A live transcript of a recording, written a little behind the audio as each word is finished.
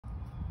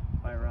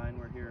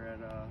at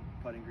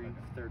Putting Green,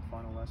 third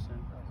final lesson.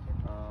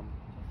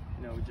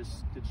 You know, we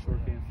just did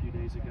short game a few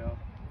days ago.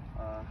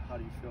 How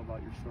do you feel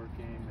about your short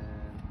game,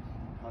 and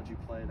how'd you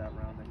play that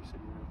round that you said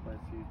you were going to play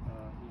a few?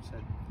 You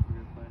said you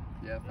were going to play.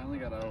 Yeah, finally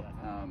got out.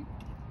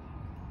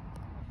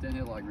 Didn't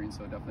hit a lot of greens,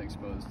 so definitely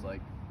exposed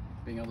like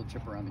being able to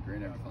chip around the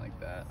green and everything like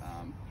that.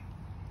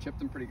 Chipped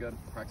them pretty good.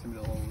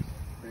 Proximity to the hole was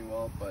pretty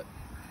well, but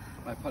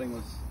my putting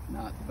was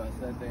not the best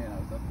that day, and I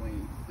was definitely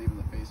leaving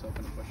the face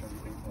open and pushing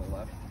everything to the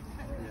left.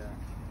 Yeah.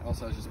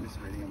 Also, I was just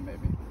misreading them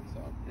maybe.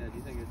 So. Yeah. Do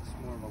you think it's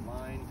more of a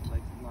line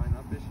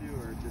up issue,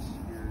 or just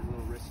you're a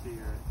little risky,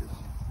 or just?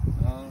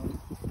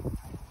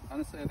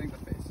 Honestly, I think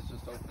the face is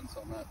just open,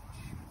 so I'm not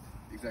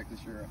exactly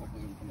sure.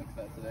 Hopefully, we can look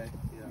at that today.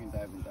 Yeah. We can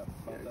dive in depth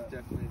about that.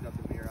 Definitely got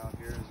the mirror out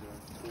here as a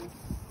tool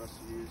for us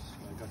to use.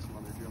 I got some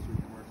other drills we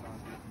can work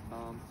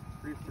on.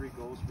 Three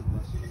goals for the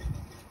lesson.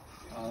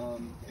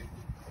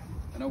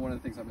 I know one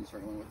of the things I've been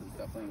struggling with is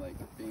definitely like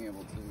being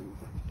able to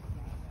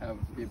have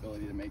the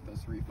ability to make those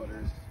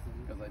 3-footers,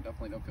 because I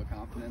definitely don't feel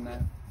confident in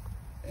that.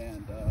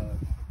 And the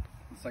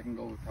second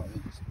goal would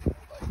probably just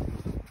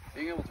like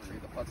being able to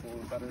read the putts a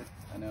little better.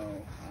 I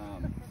know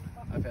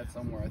I've had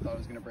some where I thought it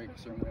was going to break a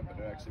certain way, but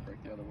it actually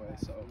break the other way.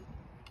 So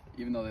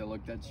even though they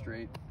look dead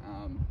straight,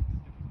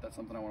 that's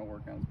something I want to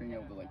work on, is being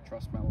able to like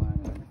trust my line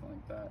and everything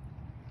like that.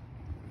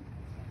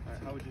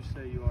 How would you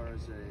say you are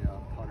as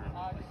a putter?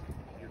 Like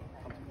your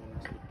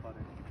comfortableness with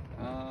putting?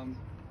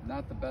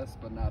 Not the best,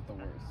 but not the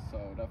worst. So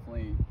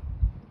definitely,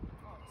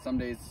 some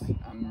days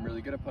I'm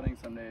really good at putting.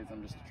 Some days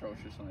I'm just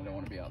atrocious and I don't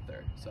want to be out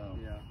there. So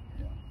yeah.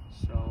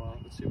 So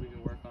let's see if we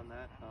can work on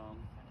that.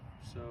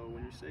 So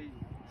when you say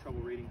trouble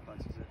reading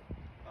putts, is it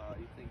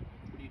you think,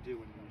 what do you do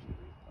when you usually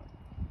read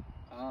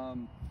a putt?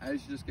 I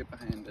usually just get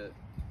behind it,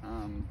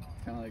 kind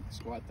of like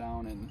squat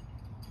down and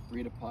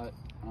read a putt,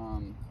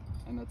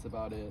 and that's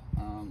about it.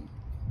 I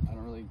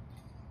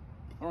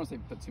don't want to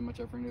say put too much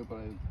effort into it, but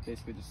I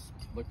basically just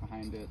look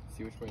behind it,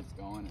 see which way it's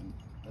going, and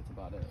that's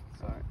about it.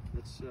 So. All right,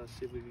 let's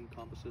see if we can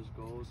accomplish those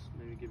goals.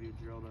 Maybe give you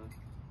a drill to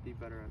be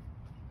better at,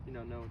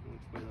 know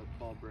which way the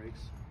ball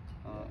breaks.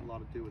 A lot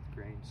to do with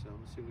grain, so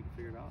let's see if we can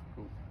figure it out.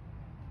 Cool.